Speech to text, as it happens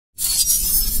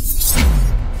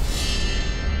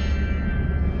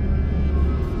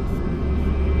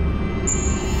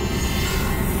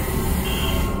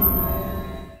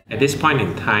this point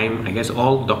in time, I guess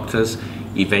all doctors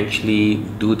eventually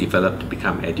do develop to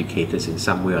become educators in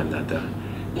some way or another.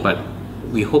 But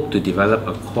we hope to develop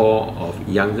a core of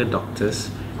younger doctors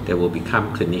that will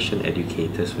become clinician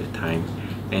educators with time,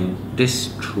 and this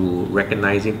through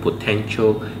recognizing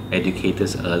potential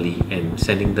educators early and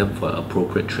sending them for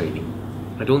appropriate training.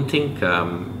 I don't think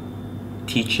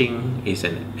teaching is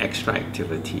an extra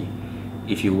activity.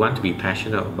 If you want to be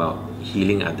passionate about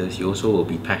healing others, you also will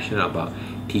be passionate about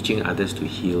teaching others to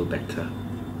heal better.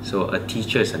 So a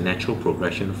teacher is a natural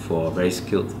progression for a very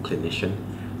skilled clinician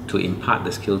to impart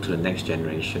the skill to the next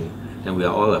generation, and we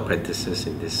are all apprentices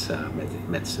in this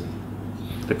medicine.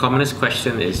 The commonest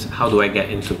question is, how do I get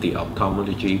into the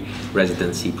ophthalmology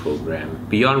residency program?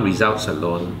 Beyond results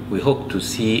alone, we hope to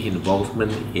see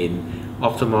involvement in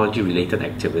ophthalmology-related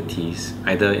activities,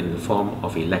 either in the form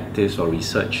of electives or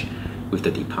research with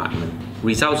the department.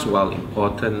 Results, while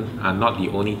important, are not the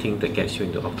only thing that gets you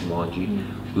into ophthalmology.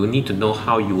 You need to know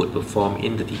how you would perform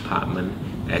in the department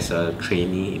as a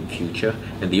trainee in future,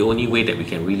 and the only way that we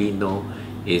can really know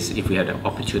is if we had the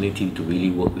opportunity to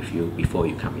really work with you before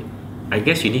you come in. I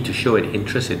guess you need to show an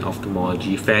interest in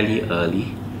ophthalmology fairly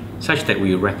early, such that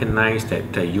we recognize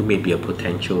that you may be a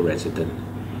potential resident.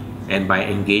 And by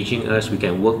engaging us, we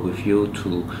can work with you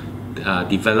to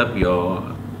develop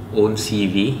your own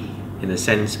CV in the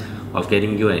sense of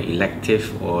getting you an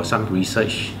elective or some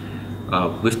research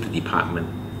with the department.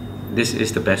 This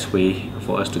is the best way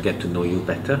for us to get to know you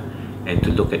better and to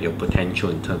look at your potential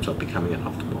in terms of becoming an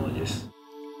ophthalmologist.